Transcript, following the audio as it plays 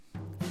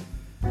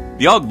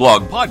The AAUGH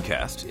Blog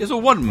podcast is a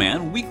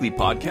one-man weekly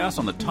podcast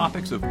on the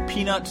topics of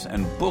peanuts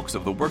and books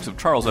of the works of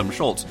Charles M.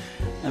 Schulz,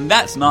 and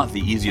that's not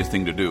the easiest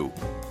thing to do.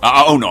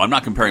 Oh no, I'm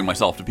not comparing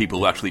myself to people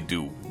who actually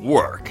do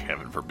work,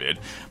 heaven forbid,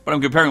 but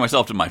I'm comparing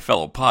myself to my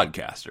fellow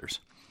podcasters.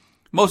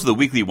 Most of the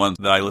weekly ones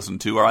that I listen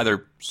to are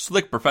either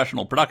slick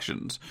professional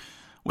productions,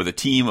 with a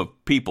team of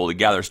people to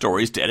gather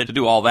stories, to edit, to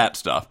do all that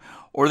stuff,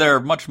 or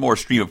they're much more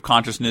stream of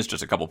consciousness,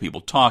 just a couple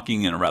people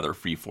talking in a rather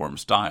free-form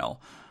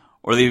style.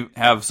 Or they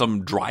have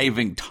some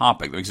driving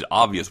topic that makes it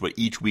obvious what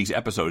each week's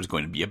episode is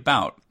going to be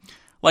about.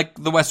 Like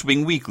The West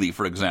Wing Weekly,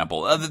 for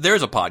example.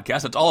 There's a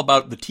podcast that's all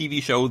about the TV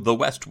show The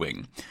West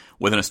Wing,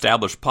 with an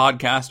established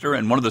podcaster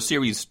and one of the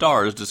series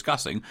stars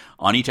discussing,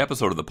 on each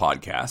episode of the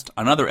podcast,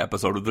 another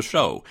episode of the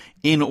show,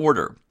 in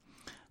order.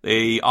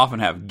 They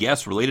often have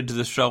guests related to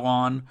this show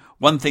on.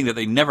 One thing that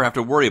they never have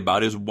to worry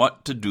about is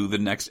what to do the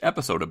next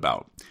episode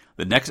about.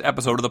 The next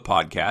episode of the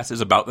podcast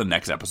is about the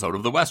next episode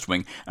of The West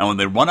Wing, and when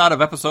they run out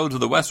of episodes of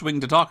The West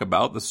Wing to talk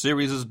about, the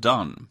series is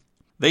done.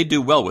 They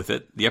do well with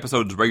it. The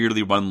episodes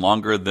regularly run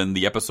longer than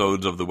the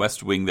episodes of The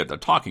West Wing that they're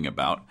talking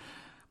about.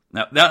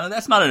 Now,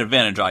 that's not an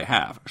advantage I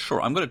have. Sure,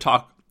 I'm going to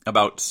talk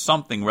about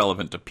something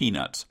relevant to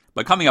peanuts,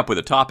 but coming up with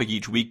a topic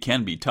each week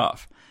can be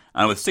tough.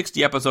 And with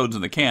 60 episodes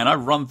in the can,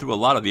 I've run through a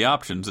lot of the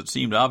options that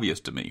seemed obvious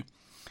to me.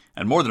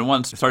 And more than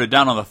once, I started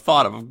down on the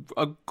thought of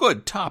a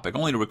good topic,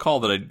 only to recall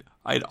that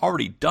I'd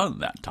already done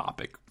that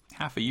topic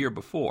half a year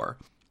before.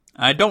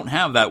 I don't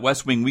have that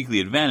West Wing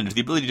Weekly advantage,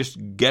 the ability to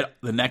just get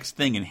the next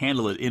thing and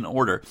handle it in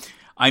order.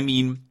 I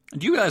mean,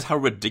 do you realize how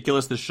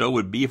ridiculous this show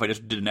would be if I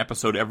just did an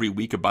episode every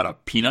week about a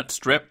peanut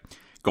strip,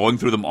 going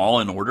through them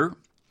all in order?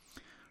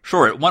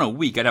 Sure, at one a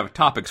week, I'd have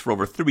topics for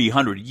over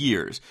 300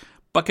 years,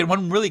 but can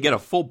one really get a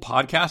full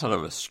podcast out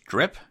of a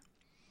strip?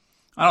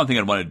 I don't think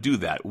I'd want to do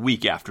that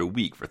week after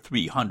week for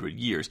 300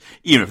 years,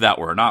 even if that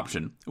were an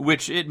option,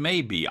 which it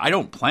may be. I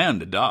don't plan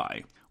to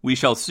die. We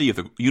shall see if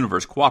the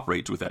universe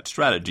cooperates with that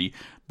strategy,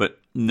 but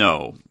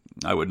no,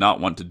 I would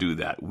not want to do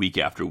that week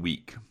after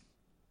week.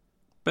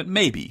 But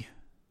maybe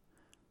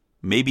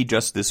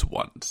just this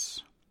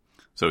once.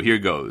 So here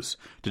goes.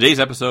 Today's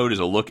episode is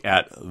a look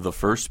at the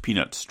first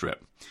peanut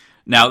strip.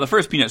 Now, the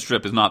first peanut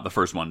strip is not the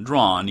first one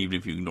drawn, even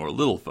if you ignore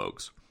Little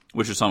Folks,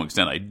 which to some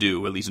extent I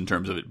do, at least in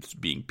terms of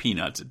it being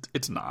peanuts.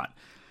 It's not.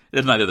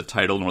 It's neither the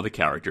title nor the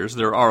characters.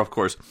 There are, of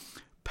course,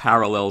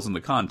 parallels in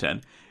the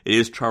content. It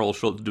is Charles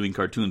Schulz doing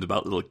cartoons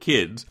about little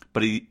kids,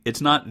 but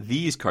it's not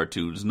these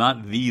cartoons,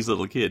 not these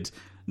little kids.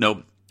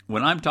 No,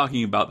 when I'm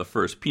talking about the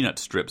first peanut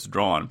strips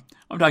drawn,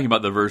 I'm talking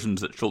about the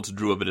versions that Schulz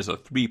drew of it as a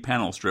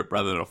 3-panel strip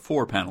rather than a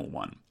 4-panel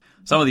one.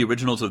 Some of the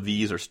originals of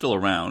these are still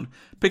around.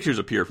 Pictures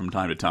appear from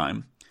time to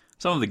time.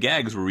 Some of the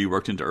gags were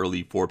reworked into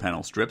early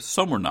 4-panel strips,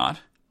 some were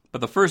not. But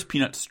the first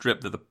peanut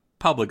strip that the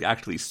public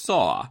actually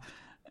saw,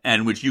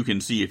 and which you can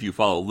see if you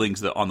follow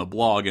links on the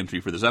blog entry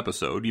for this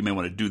episode, you may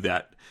want to do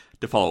that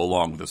to follow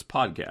along with this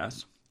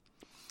podcast.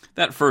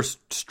 That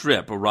first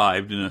strip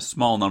arrived in a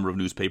small number of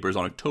newspapers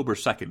on October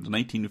 2nd,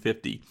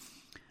 1950.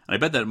 And I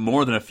bet that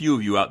more than a few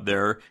of you out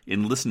there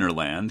in listener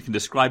land can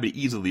describe it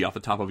easily off the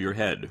top of your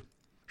head.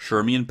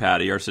 Shermy and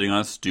Patty are sitting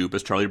on a stoop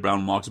as Charlie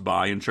Brown walks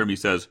by, and Shermy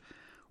says,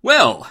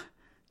 "Well,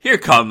 here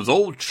comes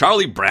old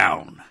Charlie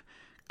Brown.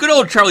 Good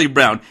old Charlie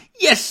Brown.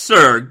 Yes,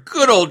 sir,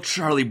 good old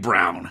Charlie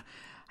Brown.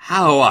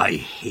 How I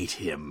hate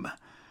him."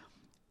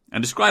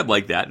 And described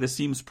like that, this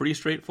seems pretty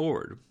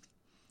straightforward.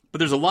 But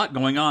there's a lot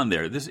going on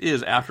there. This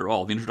is, after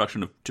all, the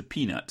introduction to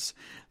Peanuts,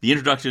 the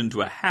introduction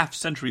to a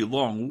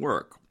half-century-long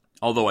work,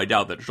 although I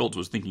doubt that Schulz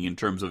was thinking in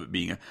terms of it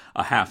being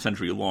a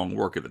half-century-long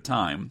work at the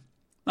time.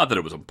 Not that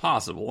it was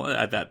impossible.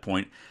 At that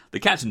point, the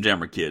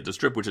Katzenjammer Kids, a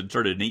strip which had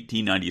started in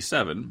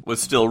 1897,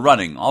 was still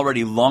running,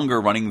 already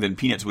longer running than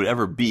Peanuts would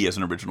ever be as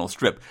an original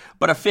strip.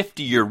 But a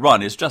 50-year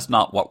run is just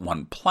not what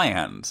one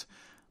plans.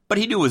 But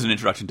he knew it was an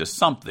introduction to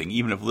something,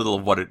 even if little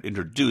of what it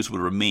introduced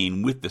would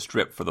remain with the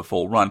strip for the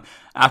full run.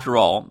 After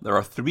all, there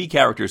are 3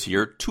 characters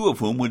here, 2 of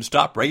whom would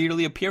stop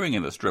regularly appearing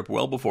in the strip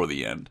well before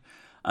the end.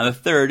 And the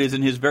third is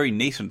in his very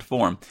nascent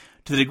form,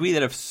 to the degree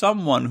that if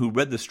someone who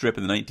read the strip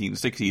in the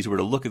 1960s were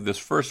to look at this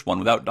first one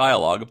without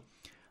dialogue,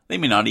 they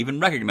may not even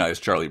recognize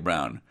Charlie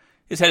Brown.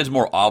 His head is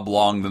more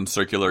oblong than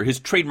circular,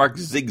 his trademark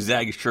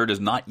zigzag shirt is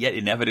not yet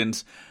in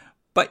evidence,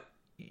 but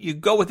you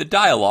go with the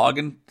dialogue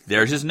and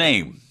there's his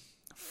name.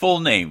 Full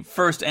name,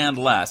 first and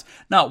last,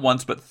 not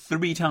once but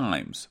 3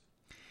 times.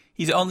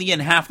 He's only in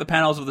half the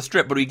panels of the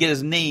strip, but we get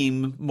his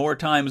name more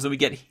times than we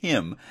get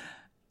him.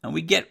 And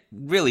we get,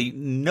 really,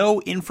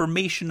 no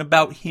information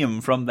about him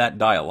from that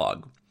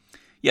dialogue.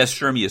 Yes,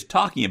 Shermy is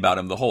talking about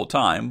him the whole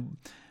time,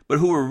 but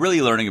who we're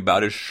really learning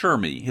about is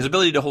Shermy, his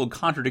ability to hold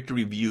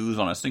contradictory views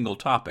on a single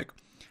topic.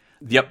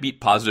 The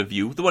upbeat, positive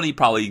view, the one he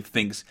probably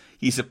thinks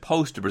he's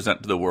supposed to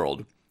present to the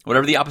world.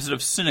 Whatever the opposite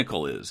of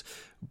cynical is.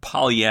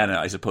 Pollyanna,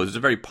 I suppose. It's a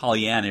very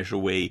Pollyannish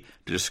way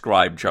to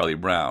describe Charlie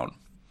Brown.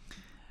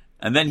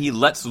 And then he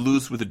lets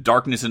loose with the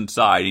darkness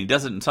inside, and he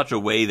does it in such a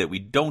way that we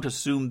don't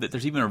assume that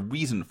there's even a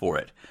reason for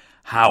it.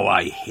 How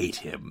I hate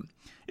him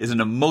is an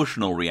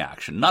emotional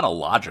reaction, not a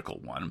logical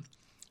one.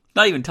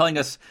 Not even telling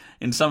us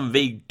in some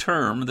vague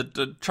term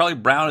that Charlie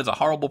Brown is a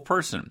horrible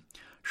person.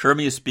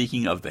 Shermy is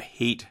speaking of the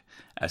hate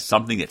as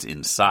something that's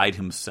inside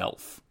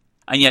himself.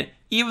 And yet,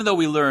 even though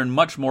we learn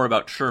much more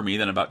about Shermy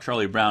than about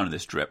Charlie Brown in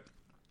this strip,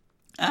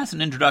 as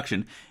an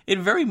introduction, it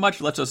very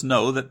much lets us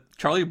know that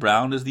Charlie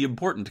Brown is the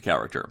important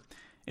character,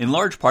 in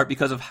large part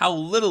because of how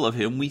little of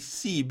him we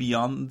see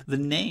beyond the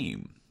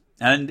name.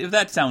 And if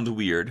that sounds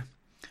weird,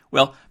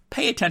 well,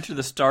 pay attention to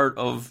the start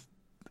of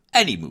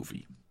any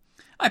movie.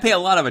 I pay a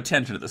lot of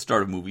attention at the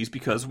start of movies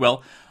because,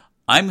 well,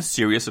 I'm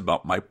serious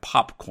about my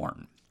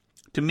popcorn.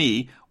 To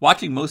me,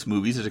 watching most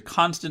movies is a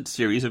constant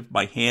series of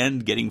my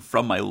hand getting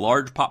from my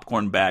large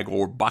popcorn bag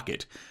or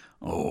bucket.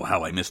 Oh,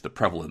 how I miss the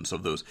prevalence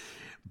of those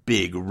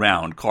big,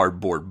 round,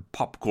 cardboard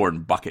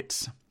popcorn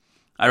buckets.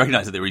 I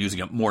recognize that they were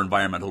using up more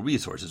environmental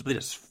resources, but they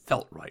just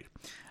felt right.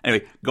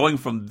 Anyway, going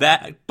from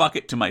that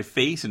bucket to my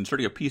face,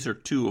 inserting a piece or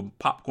two of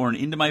popcorn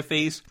into my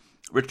face,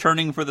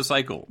 returning for the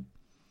cycle.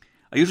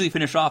 I usually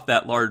finish off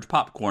that large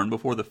popcorn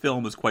before the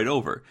film is quite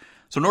over.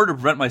 So in order to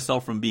prevent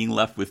myself from being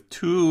left with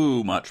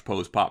too much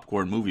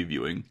post-popcorn movie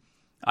viewing,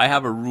 I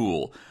have a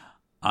rule.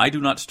 I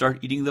do not start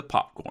eating the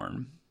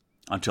popcorn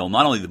until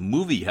not only the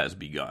movie has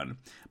begun,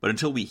 but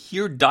until we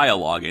hear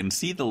dialogue and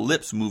see the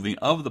lips moving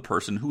of the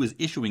person who is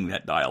issuing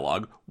that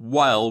dialogue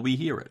while we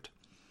hear it.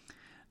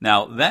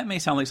 Now, that may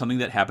sound like something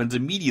that happens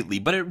immediately,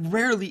 but it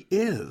rarely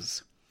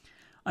is.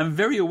 I'm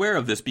very aware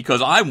of this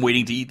because I'm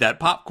waiting to eat that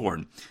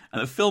popcorn,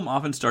 and the film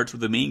often starts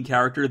with the main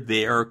character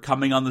there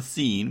coming on the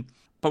scene,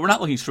 but we're not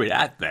looking straight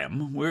at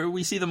them.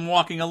 We see them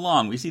walking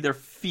along. We see their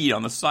feet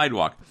on the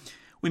sidewalk.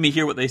 We may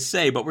hear what they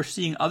say, but we're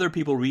seeing other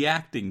people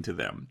reacting to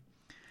them.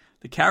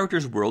 The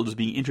character's world is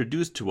being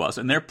introduced to us,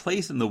 and their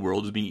place in the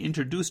world is being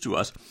introduced to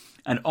us,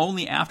 and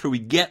only after we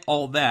get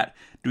all that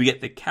do we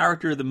get the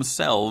character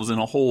themselves in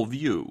a whole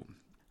view.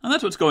 And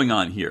that's what's going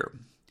on here.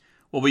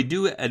 While we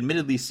do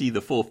admittedly see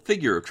the full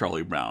figure of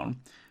Charlie Brown,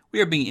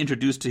 we are being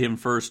introduced to him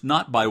first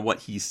not by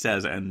what he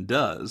says and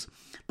does,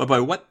 but by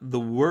what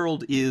the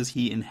world is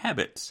he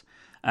inhabits,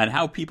 and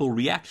how people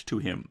react to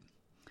him.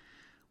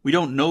 We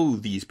don't know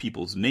these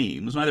people's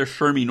names. Neither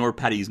Shermy nor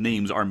Patty's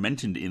names are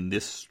mentioned in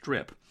this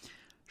strip.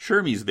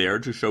 Shermy's there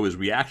to show his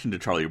reaction to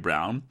Charlie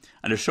Brown,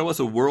 and to show us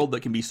a world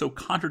that can be so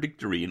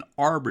contradictory and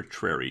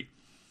arbitrary.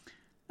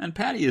 And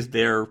Patty is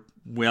there,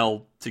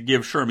 well, to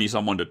give Shermy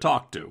someone to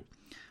talk to,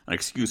 an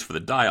excuse for the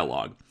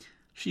dialogue.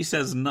 She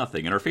says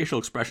nothing, and her facial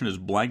expression is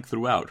blank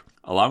throughout,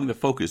 allowing the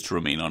focus to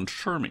remain on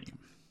Shermy.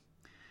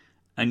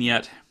 And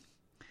yet,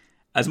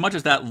 as much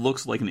as that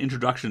looks like an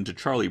introduction to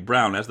Charlie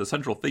Brown as the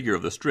central figure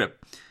of the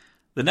strip,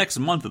 the next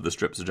month of the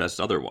strip suggests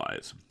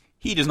otherwise.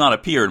 He does not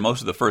appear in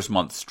most of the first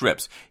month's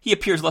strips. He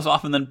appears less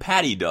often than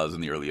Patty does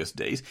in the earliest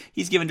days.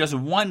 He's given just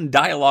one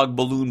dialogue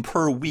balloon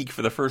per week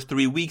for the first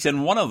 3 weeks,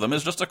 and one of them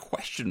is just a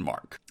question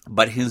mark.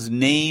 But his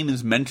name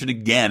is mentioned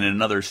again in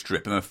another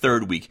strip in the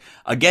third week,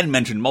 again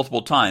mentioned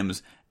multiple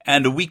times,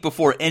 and a week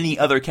before any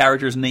other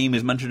character's name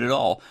is mentioned at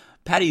all.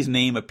 Patty's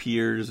name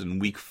appears in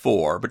week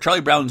 4, but Charlie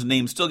Brown's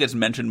name still gets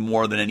mentioned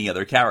more than any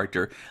other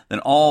character, than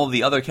all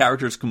the other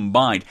characters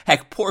combined.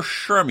 Heck, poor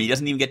Shermy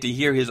doesn't even get to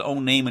hear his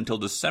own name until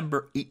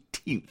December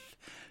 18th,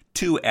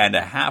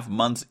 2.5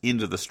 months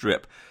into the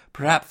strip.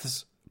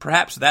 Perhaps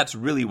that's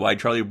really why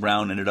Charlie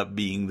Brown ended up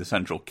being the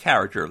central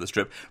character of the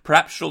strip.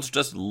 Perhaps Schultz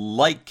just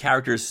liked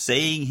characters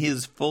saying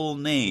his full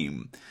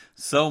name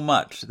so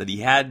much that he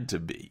had to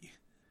be.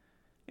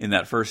 In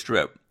that first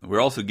strip,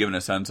 we're also given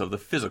a sense of the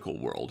physical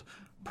world,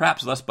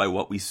 perhaps less by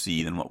what we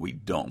see than what we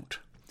don't.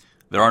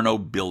 There are no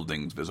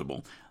buildings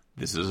visible.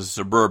 This is a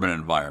suburban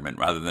environment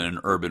rather than an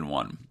urban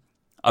one.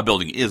 A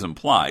building is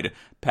implied.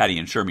 Patty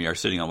and Shermy are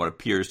sitting on what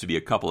appears to be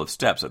a couple of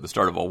steps at the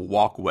start of a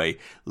walkway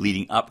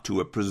leading up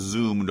to a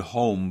presumed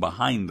home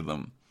behind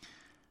them.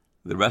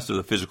 The rest of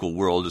the physical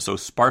world is so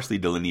sparsely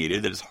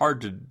delineated that it's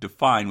hard to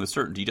define with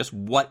certainty just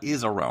what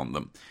is around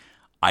them.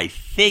 I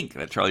think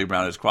that Charlie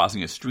Brown is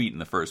crossing a street in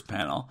the first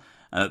panel,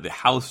 and that the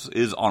house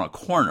is on a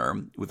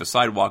corner, with the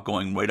sidewalk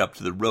going right up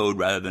to the road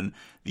rather than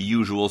the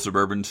usual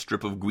suburban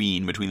strip of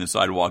green between the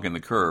sidewalk and the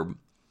curb.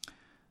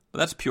 But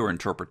that's pure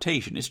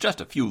interpretation. It's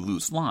just a few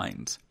loose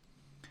lines.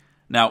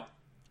 Now,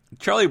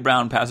 Charlie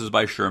Brown passes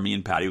by Shermy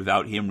and Patty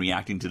without him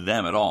reacting to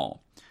them at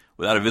all,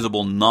 without a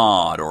visible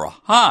nod or a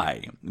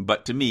hi.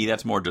 But to me,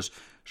 that's more just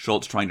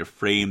Schultz trying to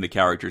frame the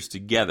characters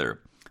together,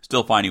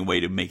 still finding a way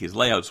to make his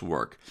layouts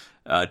work,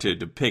 to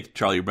depict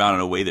Charlie Brown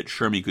in a way that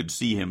Shermy could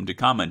see him, to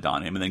comment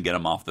on him, and then get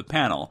him off the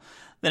panel,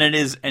 than it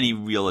is any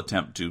real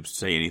attempt to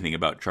say anything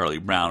about Charlie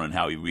Brown and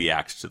how he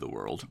reacts to the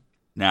world.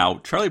 Now,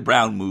 Charlie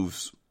Brown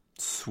moves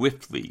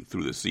swiftly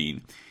through the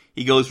scene.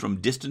 He goes from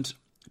distance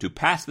to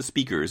past the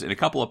speakers in a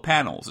couple of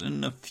panels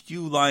and a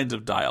few lines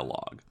of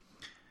dialogue.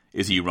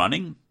 Is he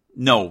running?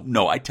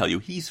 No, I tell you,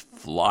 he's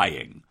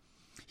flying.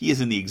 He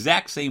is in the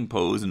exact same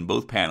pose in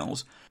both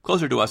panels,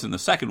 closer to us in the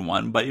second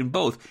one, but in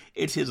both,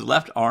 it's his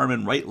left arm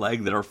and right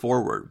leg that are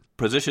forward.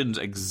 Positions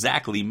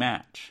exactly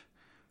match.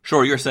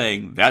 Sure, you're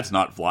saying, that's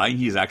not flying,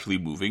 he's actually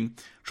moving.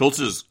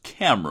 Schultz's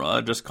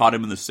camera just caught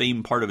him in the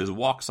same part of his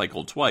walk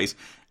cycle twice,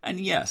 and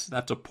yes,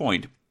 that's a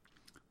point.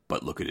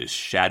 But look at his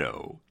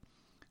shadow.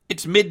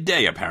 It's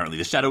midday, apparently.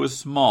 The shadow is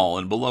small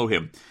and below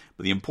him,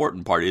 but the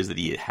important part is that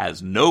he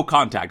has no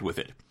contact with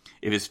it.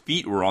 If his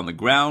feet were on the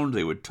ground,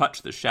 they would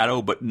touch the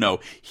shadow, but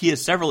no, he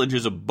is several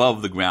inches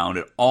above the ground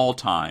at all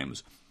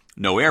times.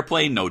 No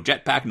airplane, no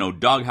jetpack, no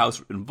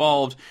doghouse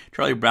involved.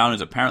 Charlie Brown is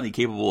apparently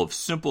capable of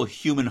simple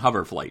human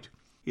hover flight.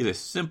 He is a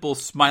simple,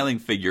 smiling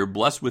figure,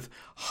 blessed with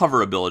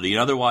hover ability and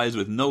otherwise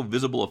with no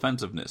visible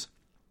offensiveness.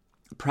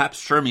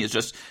 Perhaps Shermie is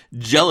just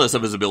jealous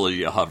of his ability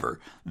to hover.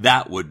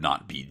 That would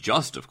not be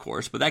just, of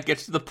course, but that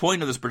gets to the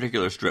point of this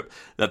particular strip,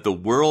 that the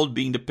world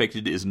being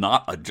depicted is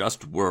not a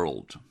just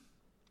world.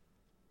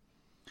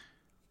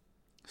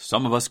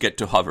 Some of us get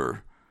to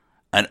hover,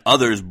 and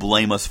others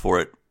blame us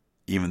for it,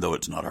 even though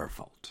it's not our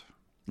fault.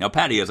 Now,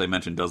 Patty, as I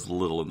mentioned, does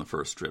little in the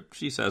first strip.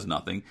 She says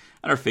nothing,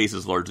 and her face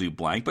is largely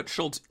blank, but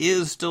Schultz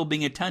is still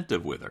being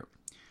attentive with her.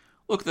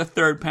 Look at the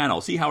third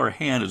panel. See how her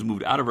hand has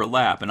moved out of her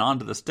lap and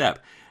onto the step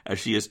as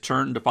she has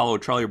turned to follow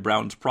Charlie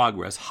Brown's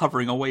progress,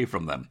 hovering away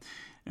from them.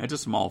 And it's a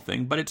small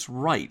thing, but it's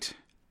right.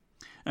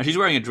 Now, she's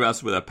wearing a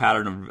dress with a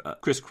pattern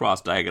of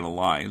crisscross diagonal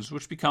lines,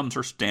 which becomes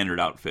her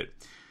standard outfit.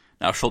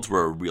 Now, if Schultz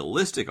were a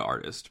realistic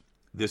artist,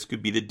 this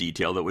could be the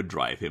detail that would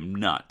drive him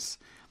nuts,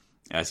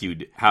 as he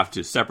would have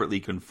to separately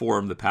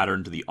conform the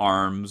pattern to the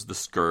arms, the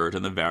skirt,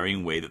 and the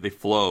varying way that they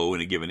flow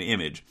in a given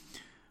image.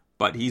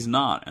 But he's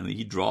not, and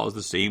he draws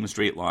the same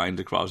straight lines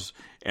across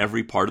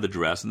every part of the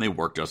dress, and they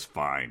work just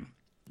fine.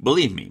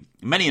 Believe me,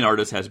 many an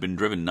artist has been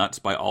driven nuts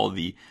by all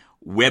the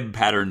web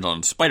patterns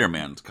on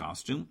Spider-Man's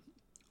costume.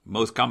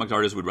 Most comics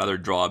artists would rather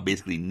draw a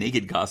basically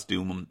naked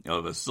costume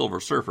of a Silver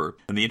Surfer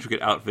than the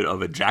intricate outfit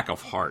of a Jack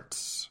of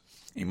Hearts,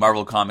 a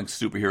Marvel Comics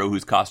superhero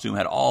whose costume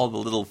had all the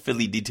little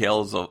fiddly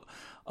details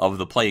of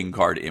the playing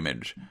card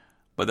image.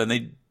 But then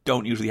they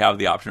don't usually have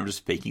the option of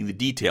just faking the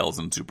details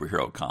in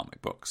superhero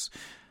comic books.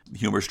 A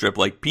humor strip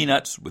like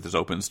Peanuts, with his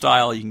open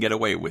style, you can get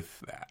away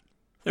with that.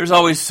 There's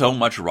always so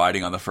much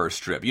riding on the first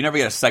strip. You never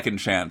get a second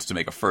chance to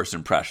make a first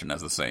impression,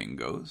 as the saying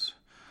goes.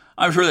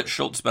 I'm sure that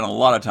Schultz spent a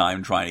lot of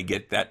time trying to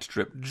get that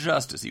strip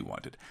just as he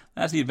wanted.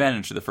 That's the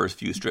advantage to the first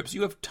few strips.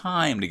 You have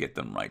time to get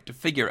them right, to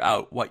figure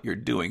out what you're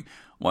doing.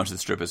 Once the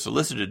strip is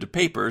solicited to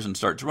papers and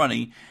starts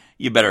running,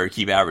 you better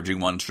keep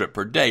averaging one strip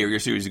per day, or your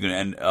series is going to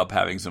end up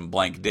having some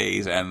blank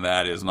days, and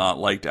that is not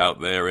liked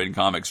out there in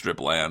comic strip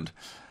land.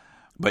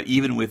 But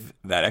even with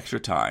that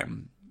extra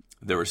time,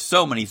 there were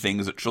so many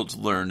things that Schultz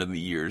learned in the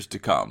years to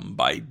come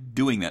by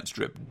doing that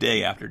strip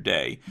day after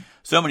day.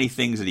 So many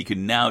things that he could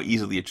now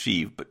easily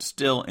achieve, but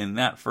still in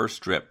that first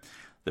strip,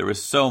 there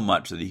was so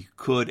much that he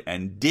could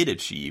and did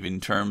achieve in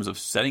terms of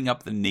setting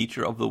up the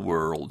nature of the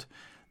world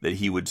that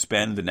he would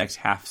spend the next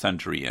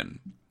half-century in.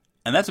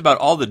 And that's about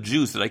all the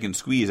juice that I can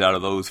squeeze out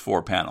of those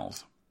 4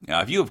 panels.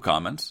 Now, if you have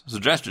comments,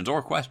 suggestions,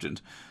 or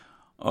questions,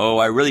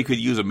 I really could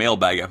use a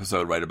mailbag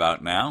episode right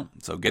about now,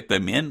 so get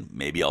them in.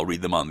 Maybe I'll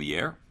read them on the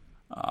air.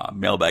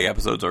 Mailbag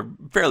episodes are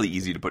fairly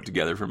easy to put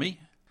together for me.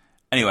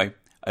 Anyway,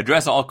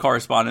 address all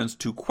correspondence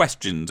to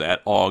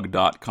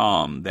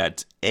questions@augh.com.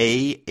 That's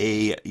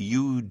AAUGH.com.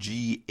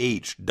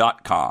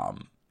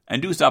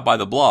 And do stop by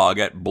the blog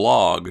at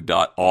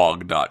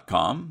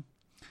blog.augh.com.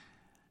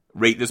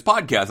 Rate this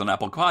podcast on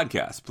Apple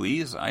Podcasts,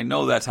 please. I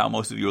know that's how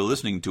most of you are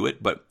listening to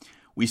it, but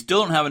we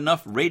still don't have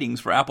enough ratings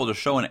for Apple to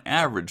show an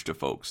average to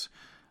folks.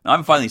 Now,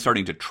 I'm finally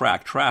starting to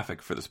track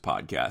traffic for this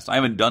podcast. I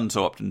haven't done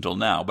so up until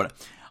now, but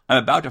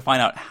I'm about to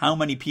find out how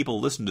many people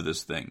listen to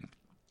this thing.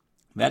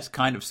 That's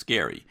kind of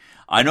scary.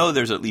 I know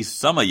there's at least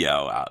some of you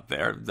out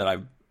there that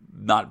I've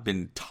not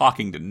been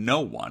talking to no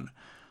one.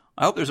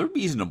 I hope there's a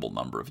reasonable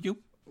number of you.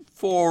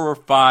 4 or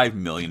 5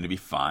 million to be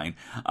fine.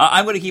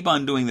 I'm going to keep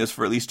on doing this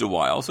for at least a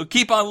while, so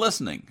keep on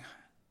listening.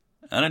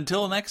 And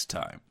until next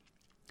time,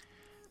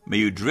 may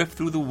you drift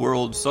through the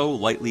world so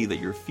lightly that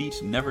your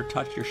feet never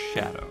touch your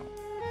shadow.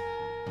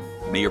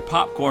 May your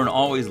popcorn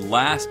always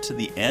last to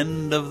the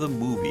end of the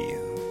movie,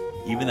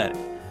 even that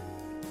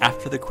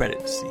after the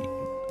credits scene.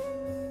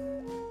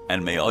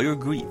 And may all your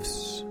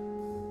griefs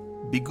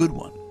be good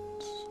ones.